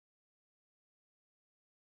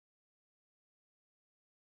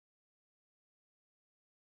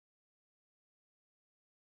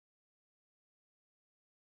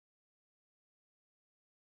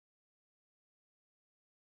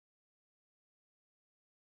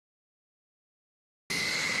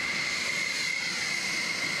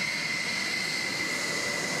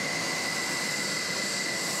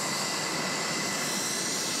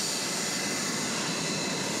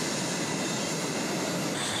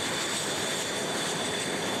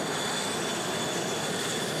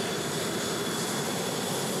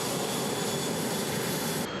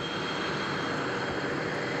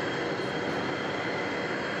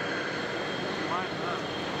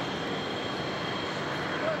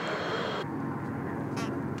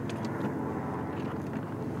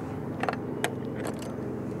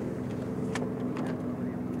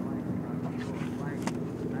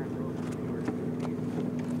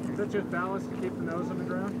That's just ballast to keep the nose on the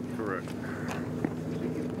ground? Correct.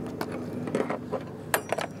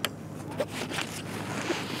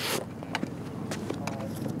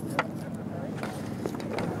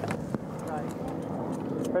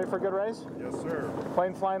 Ready for a good race? Yes, sir.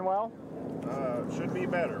 Plane flying well? Should be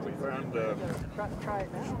better. We found Try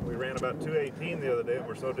it now. we ran about 218 the other day, and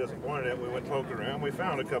we're so disappointed that we went poking around. We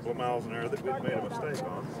found a couple of miles an hour that we'd made a mistake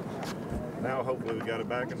on. Now hopefully we got it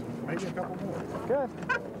back and maybe a couple more. Good.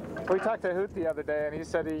 We talked to Hoot the other day, and he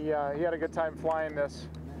said he had a good time flying this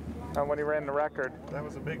when he ran the record. That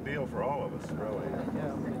was a big deal for all of us, really.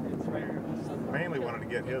 We mainly wanted to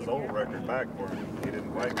get his old record back for him. He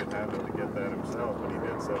didn't quite get time to get that himself, but he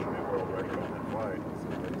did set a new world record on that flight.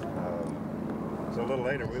 So a little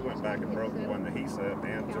later, we went back and broke the one that he set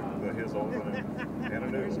and took his old one and a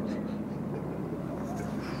new one.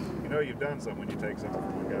 You know you've done something when you take something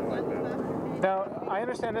from a guy like that. Now, I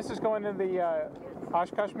understand this is going to the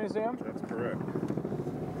Oshkosh Museum? That's correct.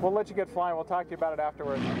 We'll let you get flying. We'll talk to you about it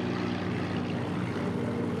afterwards.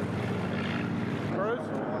 Bruce?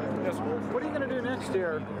 Yes, What are you going to do next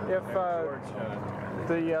year if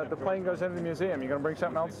the plane goes into the museum? You going to bring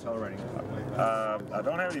something else? I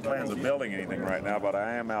don't have any plans of building anything right now, but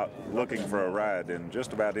I am out looking for a ride in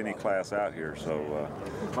just about any class out here. So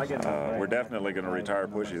we're definitely going to retire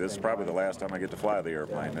Pushy. This is probably the last time I get to fly the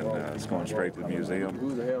airplane, and it's going straight to the museum.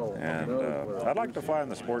 And I'd like to fly in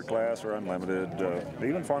the sport class or unlimited,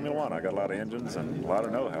 even Formula One. I got a lot of engines and a lot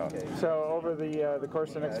of know-how. So over the course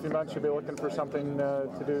of the next few months, you'll be looking for something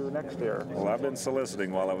to do next year. Well, I've been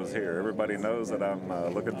soliciting while I was here. Everybody knows that I'm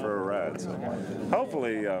looking for a ride. So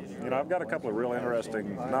hopefully, you know, I've got a couple of real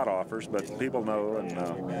interesting, not offers, but people know, and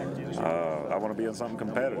I want to be in something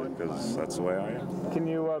competitive because that's the way I am. Can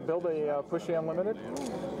you build a Pushy Unlimited?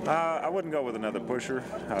 I wouldn't go with another pusher.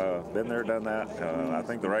 Been there, done that. I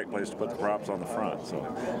think the right place to put the props on the front. So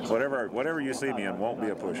whatever you see me in won't be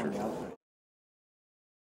a pusher.